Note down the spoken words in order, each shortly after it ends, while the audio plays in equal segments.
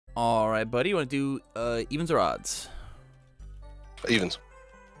All right, buddy. You want to do evens or odds? Evens.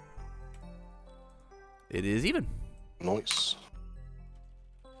 It is even. Nice.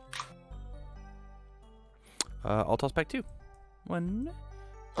 I'll toss back 2. 1.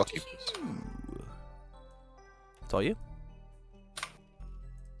 I'll keep this. It's all you.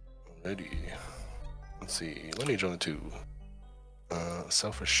 Alrighty. Let's see. Lineage on a 2.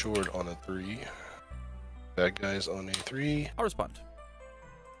 Self-assured on a 3. Bad guys on a 3. I'll respond.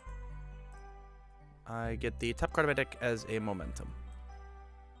 I get the top card of my deck as a momentum.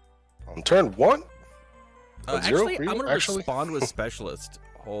 On turn 1? Actually, I'm going to respond with specialist.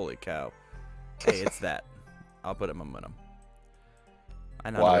 Holy cow. Hey, it's that. I'll put it in momentum.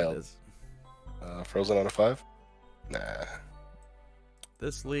 I know what it is. Frozen on a 5? Nah.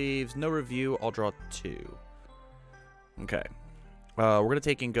 This leaves no review. I'll draw 2. Okay. We're going to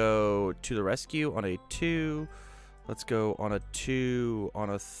take and go to the rescue on a 2. Let's go on a 2,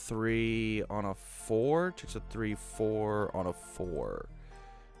 on a 3, on a 4. Takes a 3, 4, on a 4.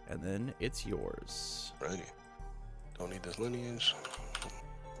 And then it's yours. Righty. Don't need this lineage.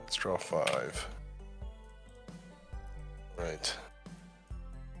 Let's draw 5. Right.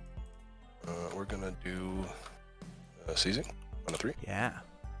 We're gonna do seizing on a 3. Yeah.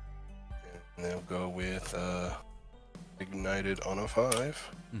 And then we'll go with ignited on a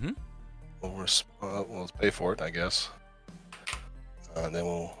 5. Mm-hmm. Well, let's pay for it, I guess. Then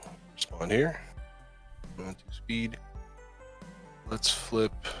we'll respond here. 2 speed. Let's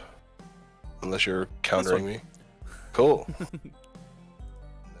flip. Unless you're countering me. Cool.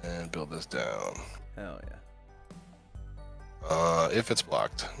 And build this down. Hell yeah. If it's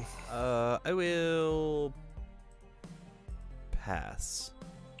blocked. I will pass.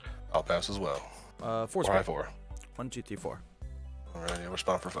 I'll pass as well. 4 High 4. 1, 2, 3, 4. Alrighty, I'll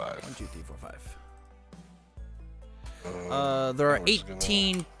respond for 5. 1, 2, 3, 4, 5. There are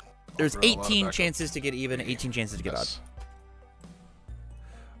 18. There's 18 chances to get even, 18 chances to get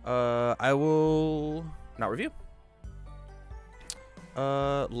odd. I will not review.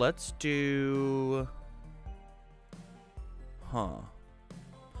 Let's do.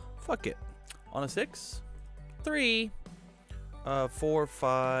 Fuck it. On a 6, 3, 4,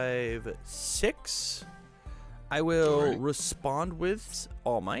 5, 6. I will respond with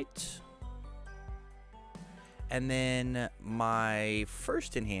All Might. And then my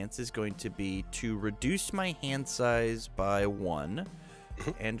first enhance is going to be to reduce my hand size by 1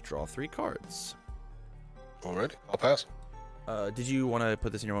 and draw 3 cards. Alrighty, I'll pass. Did you want to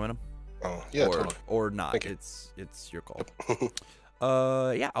put this in your momentum? Oh, yeah, totally. Or not. It's your call.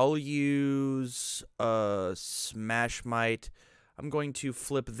 Yeah, I'll use Smash Might. I'm going to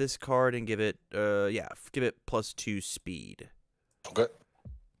flip this card and give it give it +2 speed. Okay.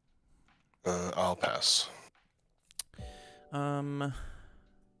 I'll pass. I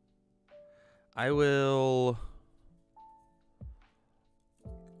will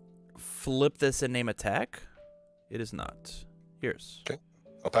flip this and name attack. It is not. Here's. Okay.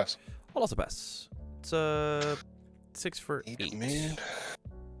 I'll pass. I'll also pass. It's 6 for 8. Mid.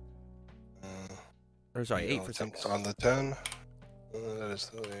 Or sorry, 8 for 6. On the 10. That is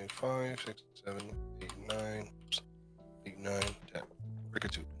 5, 6, 7, 8, 9. Oops. 8, 9, 10. Break a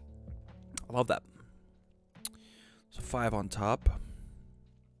 2. I love that. So 5 on top.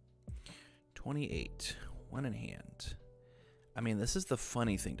 28. 1 in hand. I mean, this is the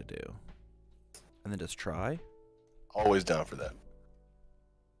funny thing to do. And then just try. Always down for that.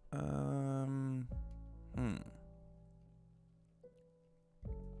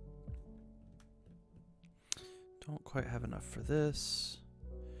 Don't quite have enough for this.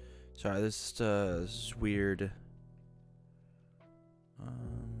 Sorry, this is weird.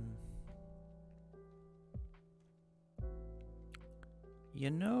 You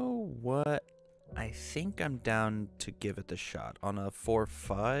know what? I think I'm down to give it the shot on a 4,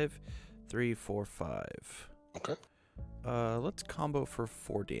 5, 3, 4, 5. Okay. Let's combo for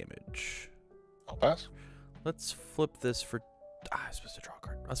 4 damage. I'll pass. Let's flip this for. I'm supposed to draw a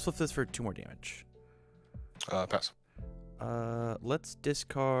card. Let's flip this for 2 more damage. Pass. Let's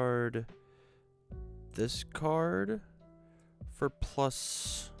discard this card for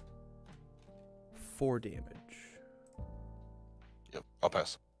 +4 damage. Yep, I'll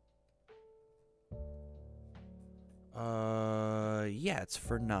pass. Yeah, it's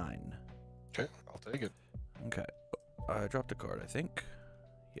for 9. Okay, I'll take it. Okay. I dropped a card, I think.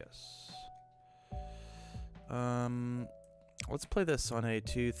 Yes. Let's play this on a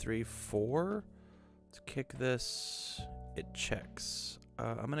 2, 3, 4. Let's kick this. It checks.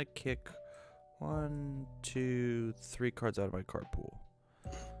 I'm gonna kick 1, 2, 3 cards out of my card pool.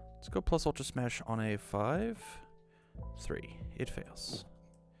 Let's go plus Ultra Smash on a 5. 3. It fails.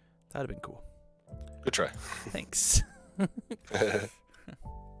 That'd have been cool. Good try. Thanks.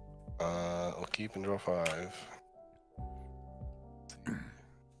 I'll keep and draw 5.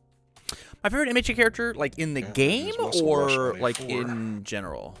 My favorite image character, like in the game or like in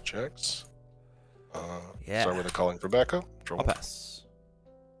general? Checks. Yeah. Start with a calling for backup. Draw I'll 1. pass.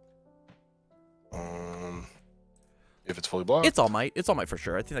 If it's fully blocked. It's All Might. It's All Might for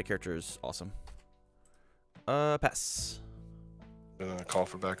sure. I think that character is awesome. Pass. Gonna call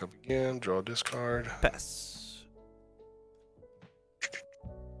for backup again. Draw a discard. Pass. That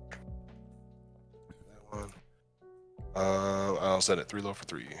one. I'll set it 3 low for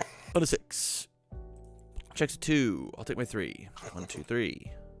 3. On a 6. Checks a 2. I'll take my 3. 1, 2,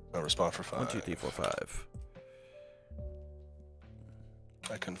 3. I'll respond for 5. 1, 2, 3, 4, 5.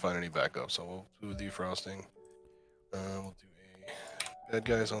 I couldn't find any backup, so we'll do defrosting. We'll do a bad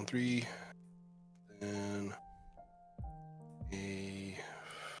guys on 3. Then a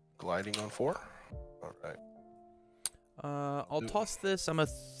gliding on 4. All right. I'll toss this. I'm a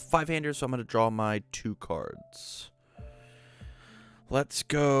 5-hander, so I'm going to draw my 2 cards. Let's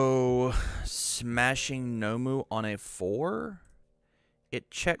go Smashing Nomu on a 4. It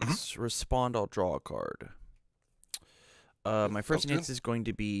checks, respond, I'll draw a card. My first chance is going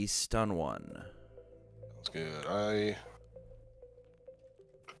to be Stun 1. Sounds good.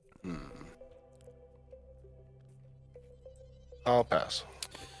 I'll pass.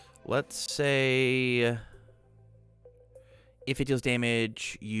 Let's say if it deals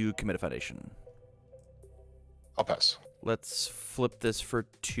damage, you commit a foundation. I'll pass. Let's flip this for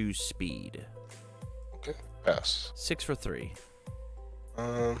 2 speed. Okay, pass. 6 for 3.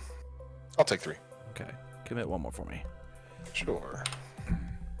 I'll take 3. Okay, commit 1 more for me. Sure.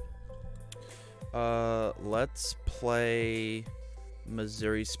 Let's play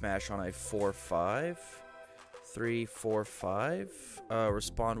Missouri Smash on a 4/5. 3, 4, 5.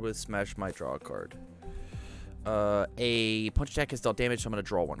 Respond with Smash Might, draw a card. A punch attack is dealt damage, so I'm gonna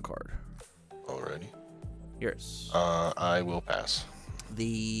draw 1 card. Alrighty. Yours. I will pass.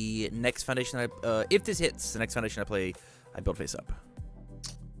 The next foundation if this hits, the next foundation I play, I build face up.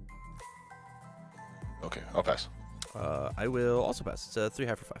 Okay, I'll pass. I will also pass. It's a 3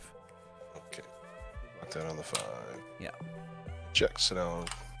 half for 5. Okay. Lock that on the 5. Yeah. Check. So now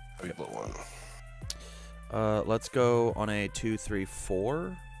have you blow 1. Let's go on a 2, 3,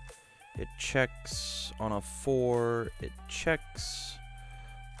 4. It checks on a 4. It checks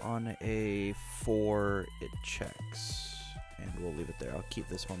on a 4. It checks, and we'll leave it there. I'll keep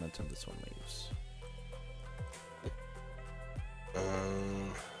this momentum. This one leaves.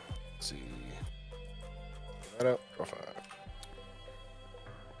 Let's see. Right out. Draw 5.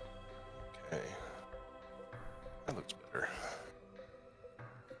 Okay. That looks better.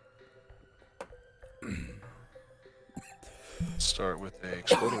 Start with a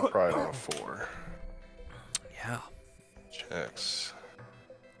exploding pride on a 4. Yeah. Checks.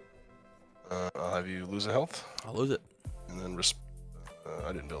 I'll have you lose a health. I'll lose it. And then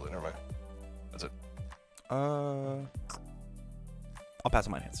I didn't build it. Never mind. That's it. I'll pass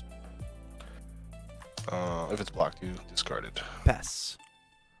on my hands. If it's blocked, you discard it. Pass.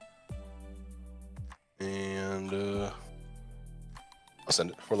 And I'll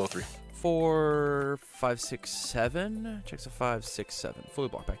send it. 4 low 3. 4, 5, 6, 7. Checks a 5, 6, 7. Fully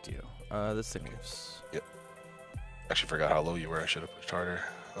blocked. Back to you. This thing moves. Yep. Actually forgot how low you were. I should have pushed harder.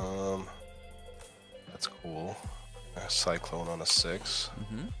 That's cool. A cyclone on a 6.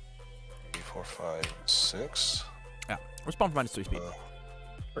 3, 4, 5, 6. Yeah. Respond for -3 speed.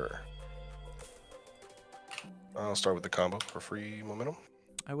 Sure. I'll start with the combo for free momentum.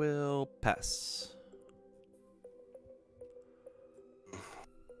 I will pass.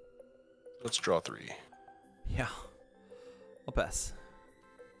 Let's draw 3. Yeah. I'll pass.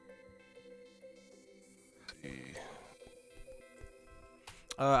 See.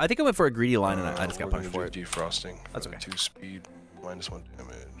 I think I went for a greedy line and I just got we're punished for gonna it. do defrosting. That's for okay. 2 speed, -1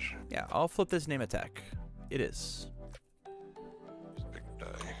 damage. Yeah, I'll flip this name attack. It is. Just pick a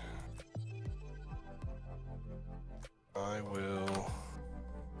die. I will.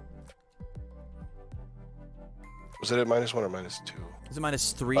 Was it at -1 or -2? Is it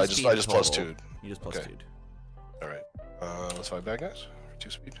 -3 I speed? just plus total? 2'd. You just plus Okay. 2'd. All right. Let's fight bad guys for 2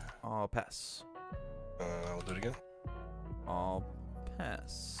 speed. I'll pass. We'll do it again. I'll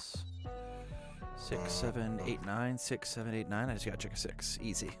pass. 6, 7, 8, 9. 6, 7, 8, 9. I just gotta check a 6.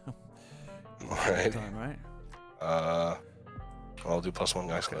 Easy. All right. Time, right? I'll do +1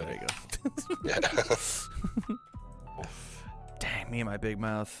 guys. Okay, there you go. Yeah. Dang, me and my big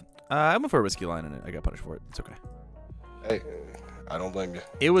mouth. I went for a risky line and I got punished for it. It's okay. Hey, I don't blame you.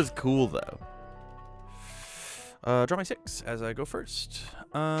 It was cool though. Draw my 6 as I go first.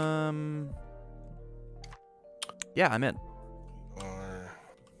 Yeah, I'm in. Are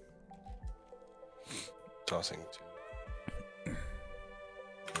tossing 2. And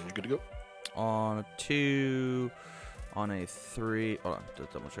you're good to go. On a 2, on a 3. Hold on,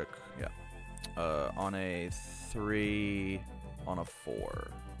 just double check. Yeah. On a 3, on a 4.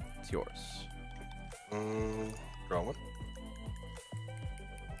 It's yours. Draw 1.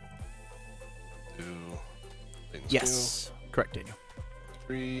 2. Yes. Correct, Daniel.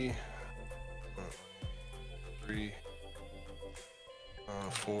 3. 3.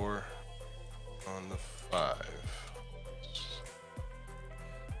 4. On the 5.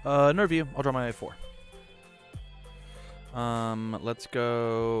 No review. I'll draw my 4. Let's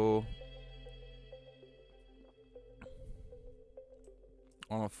go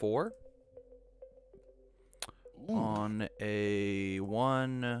on a 4. Ooh. On a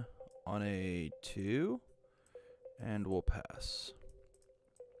 1, on a 2, and we'll pass.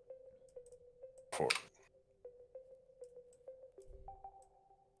 4.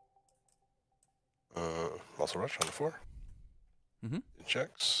 Also rush on the 4. Mm-hmm. It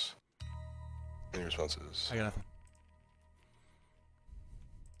checks. Any responses? I got nothing.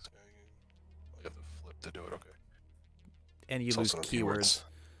 You have to flip to do it, okay. And you It's lose also keywords.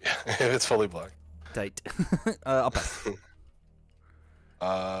 Yeah, if it's fully black. Tight. I'll pass.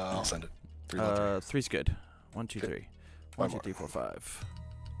 I'll send it. 3 on 3. 3's good. 1, 2, Okay. 3. 1, 2, more. 3, 4, 5.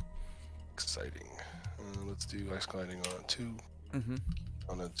 Exciting. Let's do ice gliding on 2. Mm-hmm.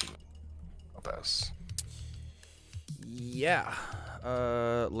 On a 2. I'll pass. Yeah.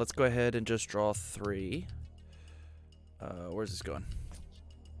 Let's go ahead and just draw 3. Where's this going?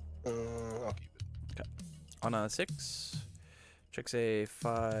 I'll keep it. Okay. On a 6. Checks a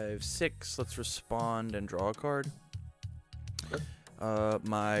 5, 6. Let's respond and draw a card. Okay.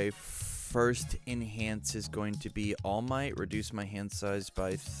 My first enhance is going to be All Might. Reduce my hand size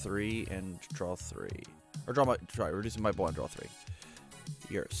by 3 and draw 3. Or draw my. Sorry, reducing my ball and draw 3.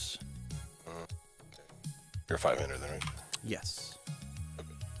 Yours. Okay. You're a 5-hander then, right? Yes.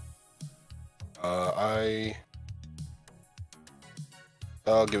 I'll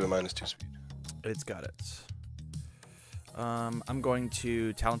give it -2 speed. It's got it. I'm going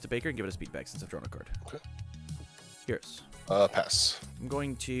to Talent to Baker and give it a speed back since I've drawn a card. Okay. Yours. Pass. I'm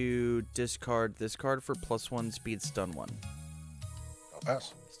going to discard this card for +1 speed, stun 1. I'll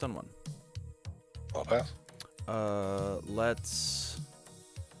pass. Stun 1. I'll pass. Let's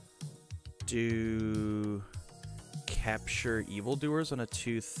do Capture Evildoers on a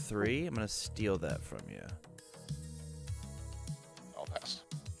 2/3. I'm gonna steal that from you. I'll pass.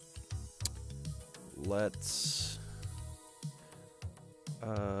 Let's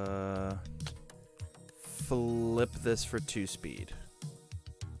flip this for 2 speed.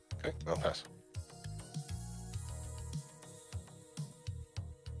 Okay, I'll pass.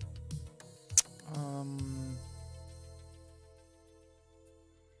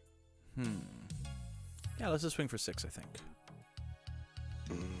 Yeah, let's just swing for 6, I think.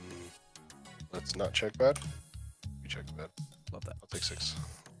 Let's not check bad. We check bad. Love that. I'll take 6.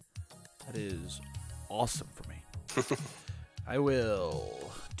 That is awesome for me. I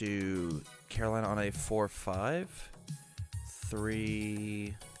will do Carolina on a 4/5.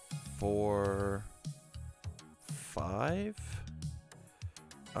 3, 4, 5.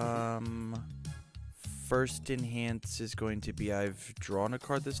 First enhance is going to be I've drawn a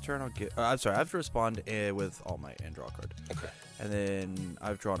card this turn. I'll get. I'm sorry. I have to respond with All Might and draw a card. Okay. And then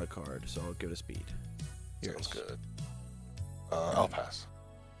I've drawn a card, so I'll give it a speed. Sounds good. I'll pass.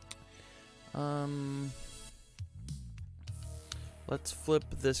 Let's flip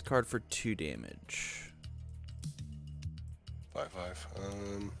this card for 2 damage.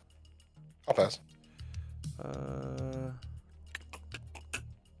 5/5. I'll pass.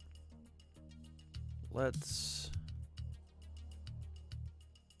 Let's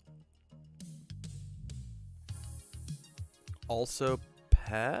also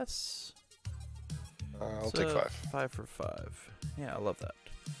pass. I'll take 5. 5 for 5. Yeah, I love that.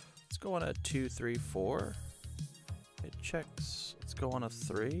 Let's go on a 2, 3, 4. It checks. Let's go on a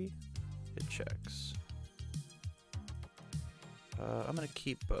 3. It checks. I'm gonna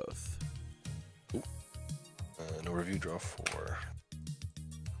keep both. Ooh. No review. Draw 4.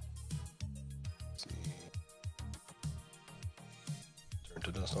 Let's see. Turn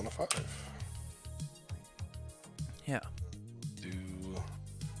to dust on a 5. Yeah. Do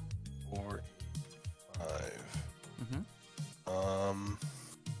 4, 5.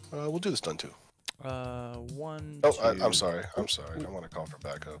 We'll do this done too. 1. Oh, 2. I'm sorry. I'm sorry. I want to call for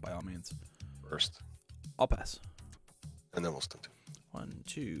backup By all means. first, I'll pass. and then we'll stun 2. 1,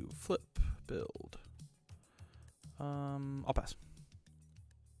 2. Flip. Build. I'll pass.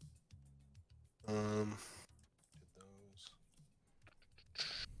 Get those.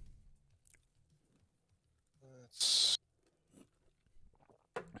 Let's.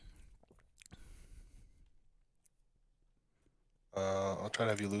 I'll try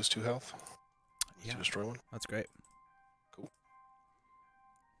to have you lose 2 health. Yeah. To destroy one. That's great. Cool.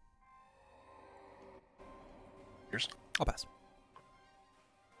 Here's. I'll pass.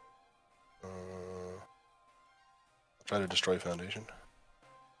 I'll try to destroy Foundation.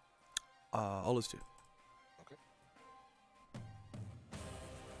 I'll lose 2. Okay.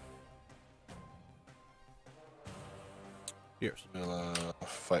 Yours. We'll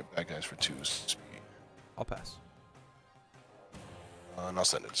fight bad guys for 2 speed. I'll pass. And I'll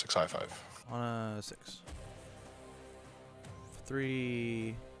send it 6 high 5. On a 6.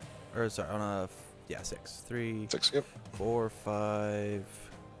 3. Or sorry, on a 6. 3. 6. Yep. 4, 5,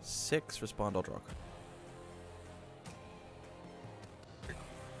 6. Respond. I'll draw.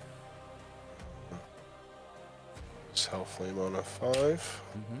 Hell Flame on a 5.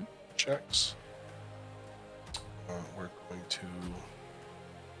 Mm-hmm. Checks. We're going to.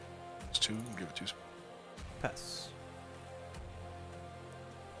 It's 2. Give it 2 speed. Pass.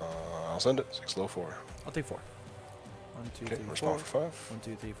 I'll send it 6 low 4. I'll take 4. 1, 2, Okay. 3, 4. Respond for 5. 1,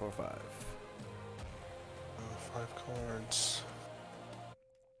 2, 3, 4, 5. 5 cards.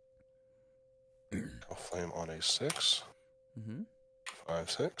 Hell Flame on a 6. Mm-hmm.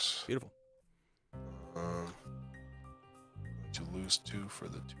 5, 6. Beautiful. Going to lose 2 for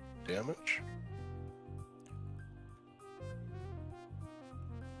the 2 damage.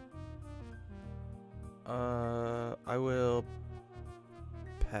 I will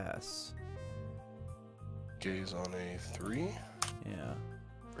pass. Gaze on a 3 Yeah.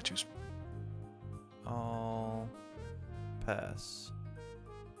 for 2 speed. I'll pass.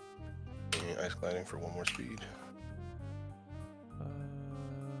 And Ice Gliding for 1 more speed. I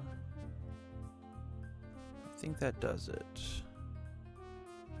think that does it. Send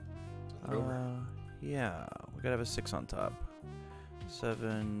it over. Yeah, we gotta have a 6 on top.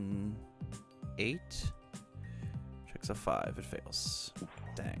 7, 8. Checks a 5. It fails.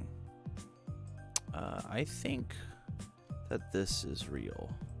 Dang. I think that this is real.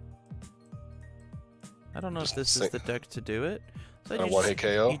 I don't know if this is the deck to do it. So A 1-hit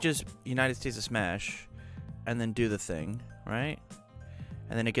KO? You just United States of Smash, and then do the thing, right?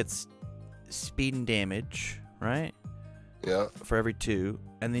 And then it gets speed and damage, right? Yeah. For every 2,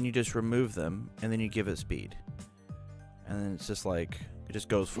 and then you just remove them, and then you give it speed, and then it's just like it just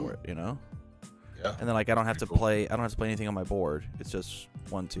goes for it, you know? Yeah. And then like I don't have to Pretty cool. play. I don't have to play anything on my board. It's just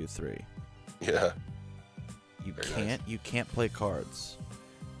 1, 2, 3. Yeah. You Very can't. You can't play cards.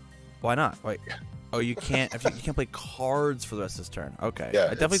 Why not? Wait. Oh, you can't. You can't play cards for the rest of this turn. Okay. Yeah. I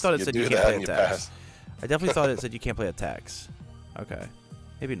definitely thought it said you do can't that play and you attacks. pass. I definitely thought it said you can't play attacks. Okay.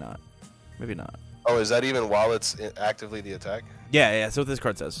 Maybe not. Maybe not. Oh, is that even while it's actively the attack? Yeah. Yeah. That's what this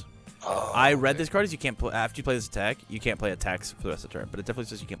card says. Oh, I read okay. this card as you can't play after you play this attack. You can't play attacks for the rest of the turn, but it definitely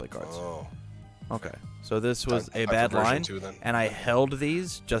says you can't play cards. Oh. Okay. So this was a Time bad for version line, 2 then. and I held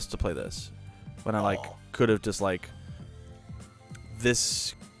these just to play this. When I like Oh. could have just like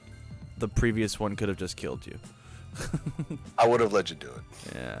this. The previous one could have just killed you. I would have let you do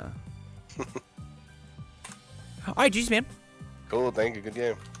it. Yeah. All right, geez, man. Cool. Thank you. Good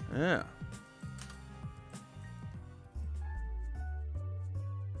game. Yeah.